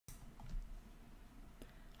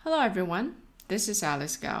Hello everyone, this is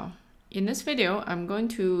Alice Gao. In this video, I'm going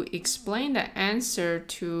to explain the answer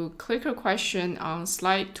to clicker question on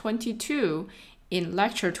slide 22 in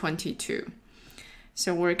lecture 22.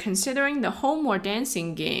 So we're considering the home or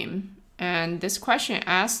dancing game, and this question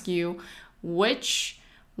asks you which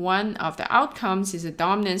one of the outcomes is a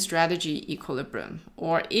dominant strategy equilibrium,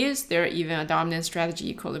 or is there even a dominant strategy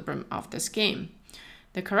equilibrium of this game?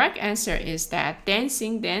 The correct answer is that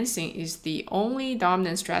dancing is the only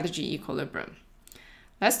dominant strategy equilibrium.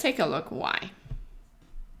 Let's take a look why.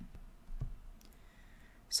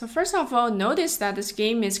 So first of all, notice that this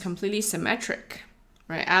game is completely symmetric,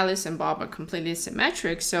 right? Alice and Bob are completely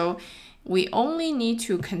symmetric, so we only need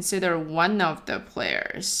to consider one of the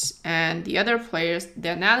players, and the other players, the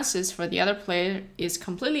analysis for the other player is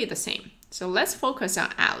completely the same. So let's focus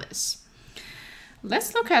on Alice.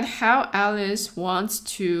 Let's look at how Alice wants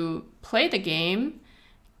to play the game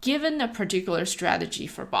given a particular strategy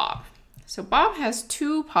for Bob. So Bob has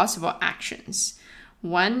two possible actions.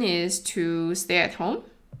 One is to stay at home,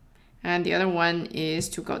 and the other one is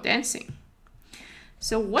to go dancing.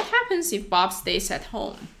 So what happens if Bob stays at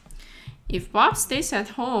home? If Bob stays at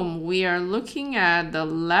home, we are looking at the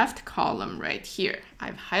left column right here.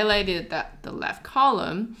 I've highlighted the left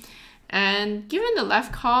column, and given the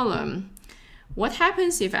left column, what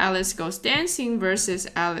happens if Alice goes dancing versus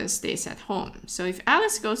Alice stays at home? So if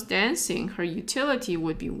Alice goes dancing, her utility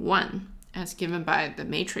would be 1, as given by the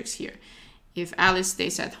matrix here. If Alice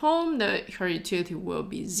stays at home, her utility will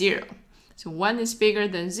be 0. So 1 is bigger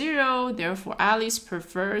than 0, therefore Alice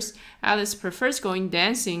prefers going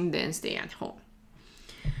dancing than staying at home.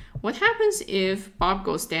 What happens if Bob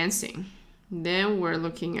goes dancing? Then we're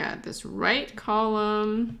looking at this right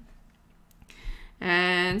column,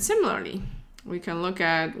 and similarly, we can look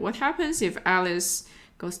at what happens if Alice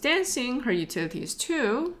goes dancing, her utility is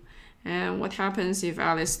 2. And what happens if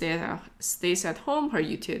Alice stays at home, her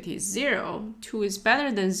utility is 0. 2 is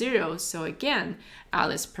better than 0, so again,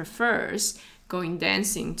 Alice prefers going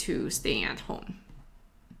dancing to staying at home.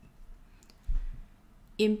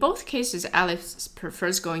 In both cases, Alice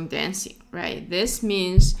prefers going dancing, right? This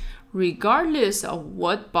means regardless of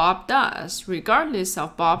what Bob does, regardless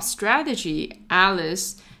of Bob's strategy,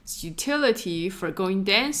 Alice's utility for going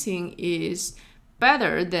dancing is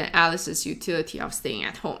better than Alice's utility of staying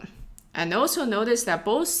at home. And also notice that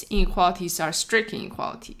both inequalities are strict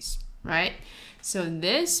inequalities, right? So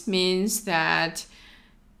this means that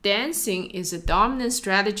dancing is a dominant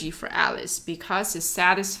strategy for Alice because it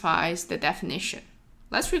satisfies the definition.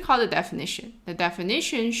 Let's recall the definition. The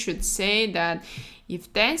definition should say that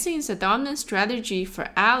if dancing is a dominant strategy for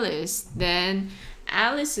Alice, then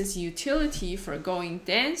Alice's utility for going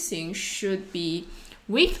dancing should be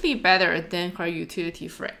weakly better than her utility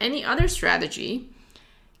for any other strategy,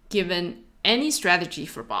 given any strategy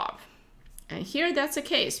for Bob. And here that's the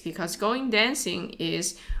case because going dancing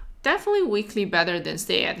is definitely weakly better than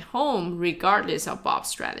stay at home regardless of Bob's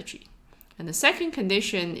strategy. And the second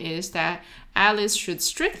condition is that Alice should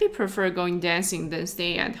strictly prefer going dancing than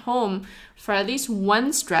staying at home for at least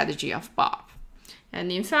one strategy of Bob.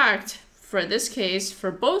 And in fact, for this case, for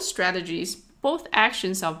both strategies, both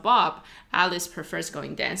actions of Bob, Alice prefers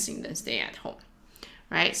going dancing than staying at home,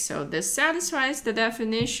 right? So this satisfies the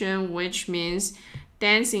definition, which means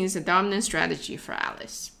dancing is a dominant strategy for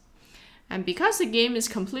Alice. And because the game is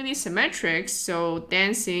completely symmetric, so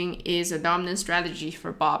dancing is a dominant strategy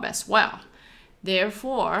for Bob as well.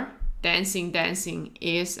 Therefore, dancing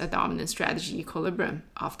is a dominant strategy equilibrium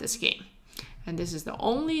of this game. And this is the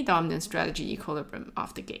only dominant strategy equilibrium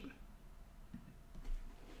of the game.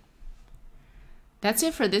 That's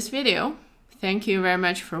it for this video. Thank you very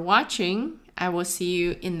much for watching. I will see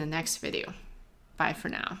you in the next video. Bye for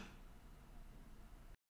now.